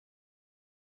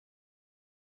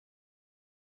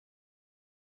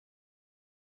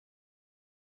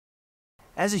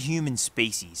As a human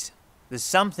species, there's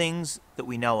some things that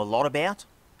we know a lot about,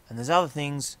 and there's other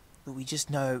things that we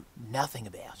just know nothing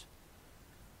about.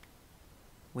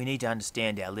 We need to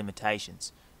understand our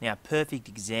limitations. Now, a perfect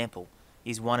example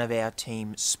is one of our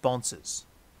team sponsors,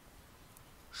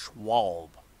 Schwalbe,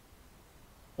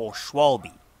 or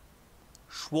Schwalbe,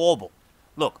 Schwalbe.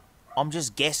 Look, I'm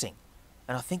just guessing,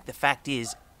 and I think the fact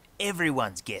is,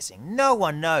 everyone's guessing. No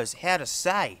one knows how to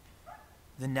say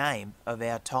the name of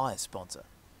our tyre sponsor.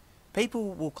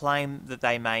 People will claim that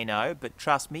they may know, but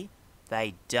trust me,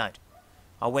 they don't.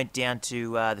 I went down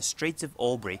to the streets of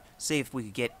Albury, see if we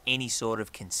could get any sort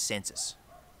of consensus.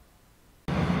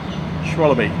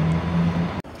 Schwalbe.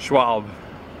 Schwalbe.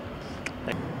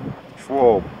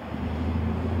 Schwalbe.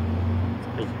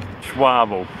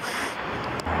 Schwabel.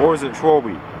 Or is it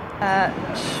Schwalbe?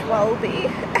 Schwalbe.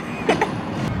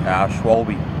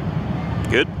 Schwalbe.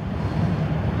 Good.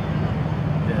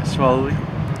 Yeah,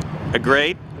 Schwalbe.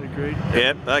 Agreed. Agreed.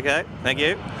 Yep, okay, thank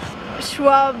you.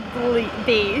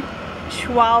 Schwalbe.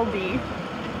 Schwalbe.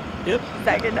 Yep. Is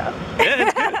that good enough? Yeah,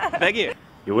 that's good. Thank you.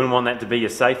 You wouldn't want that to be your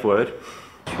safe word.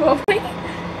 Schwalbe?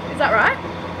 Is that right?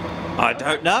 I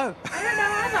don't know. I don't know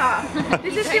either.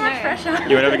 This is too much pressure.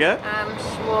 You want to have a go?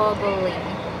 Schwalbe.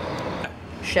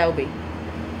 Shelby. You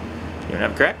want to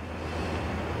have a crack?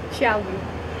 Shelby.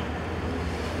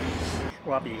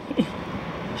 Schwabi.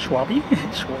 Schwabi?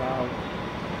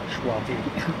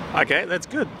 Schwabi. Okay, that's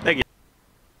good. Thank you.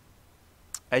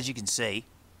 As you can see,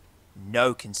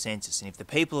 no consensus, and if the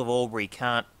people of Albury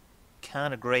can't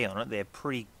agree on it, they're a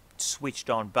pretty switched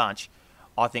on bunch.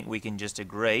 I think we can just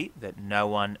agree that no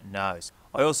one knows.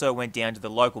 I also went down to the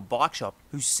local bike shop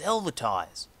who sell the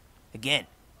tyres. Again,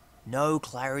 no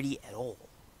clarity at all.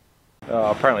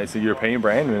 Apparently it's a European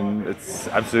brand and it's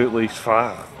absolutely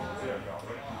far.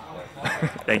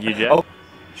 Thank you, Jack.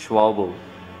 Schwalbe.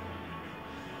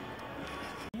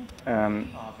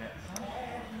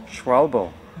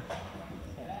 Schwalbe.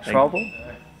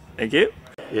 Schwalbe? Thank you.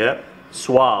 Yep.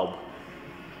 Schwalbe.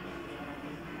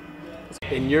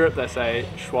 In Europe they say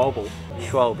Schwalbe.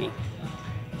 Schwalbe.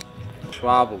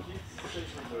 Schwabel.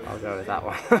 I'll go with that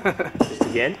one. Just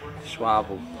again.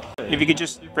 Schwalbe. If you could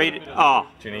just read it. Oh,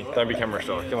 Ginny, don't be camera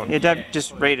shy. Come on. yeah, don't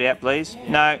just read it out, please.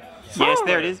 No. Yes,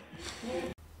 there it is.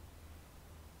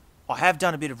 I have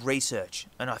done a bit of research,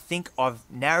 and I think I've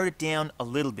narrowed it down a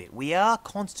little bit. We are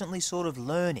constantly sort of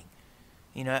learning.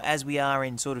 You know, as we are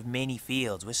in sort of many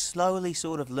fields, we're slowly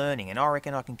sort of learning, and I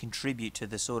reckon I can contribute to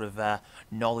the sort of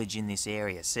knowledge in this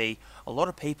area. See, a lot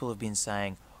of people have been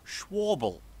saying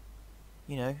Schwalbe,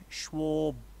 you know,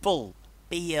 Schwalbe,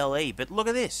 B-L-E, but look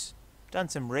at this. Done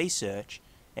some research,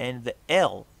 and the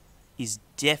L is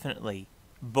definitely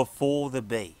before the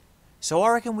B. So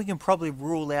I reckon we can probably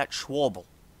rule out Schwalbe,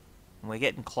 and we're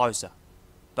getting closer.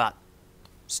 But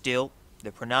still,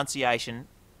 the pronunciation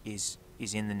is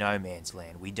in the no man's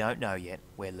land. We don't know yet.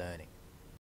 We're learning.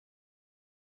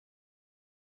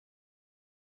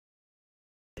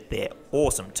 They're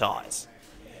awesome tyres.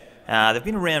 They've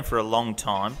been around for a long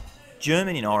time,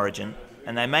 German in origin,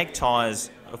 and they make tyres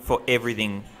for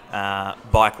everything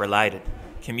bike related.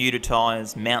 Commuter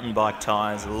tyres, mountain bike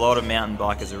tyres. A lot of mountain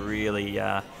bikers are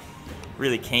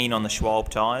really keen on the Schwalbe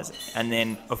tyres, and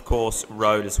then of course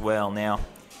road as well. Now,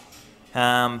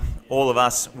 all of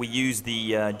us, we use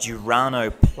the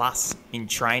Durano Plus in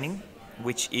training,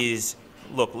 which is,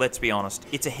 look, let's be honest,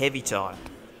 it's a heavy tyre.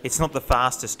 It's not the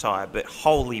fastest tyre, but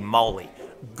holy moly,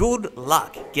 good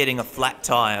luck getting a flat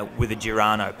tyre with a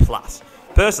Durano Plus.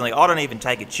 Personally, I don't even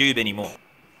take a tube anymore.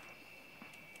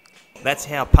 That's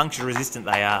how puncture resistant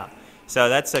they are. So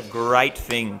that's a great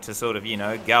thing to sort of, you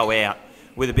know, go out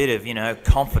with a bit of, you know,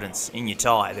 confidence in your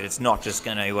tyre that it's not just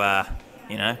going to,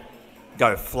 you know,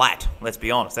 go flat. Let's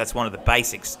be honest, that's one of the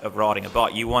basics of riding a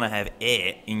bike. You want to have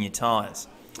air in your tyres.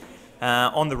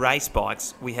 On the race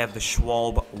bikes, we have the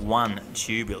Schwalbe 1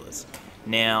 tubulars.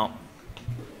 Now,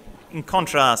 in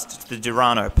contrast to the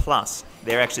Durano Plus,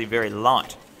 they're actually very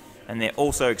light, and they're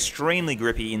also extremely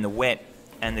grippy in the wet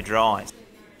and the dries.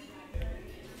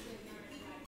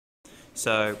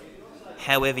 So,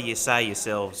 however you say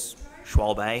yourselves,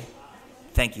 Schwalbe,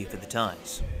 thank you for the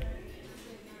tyres.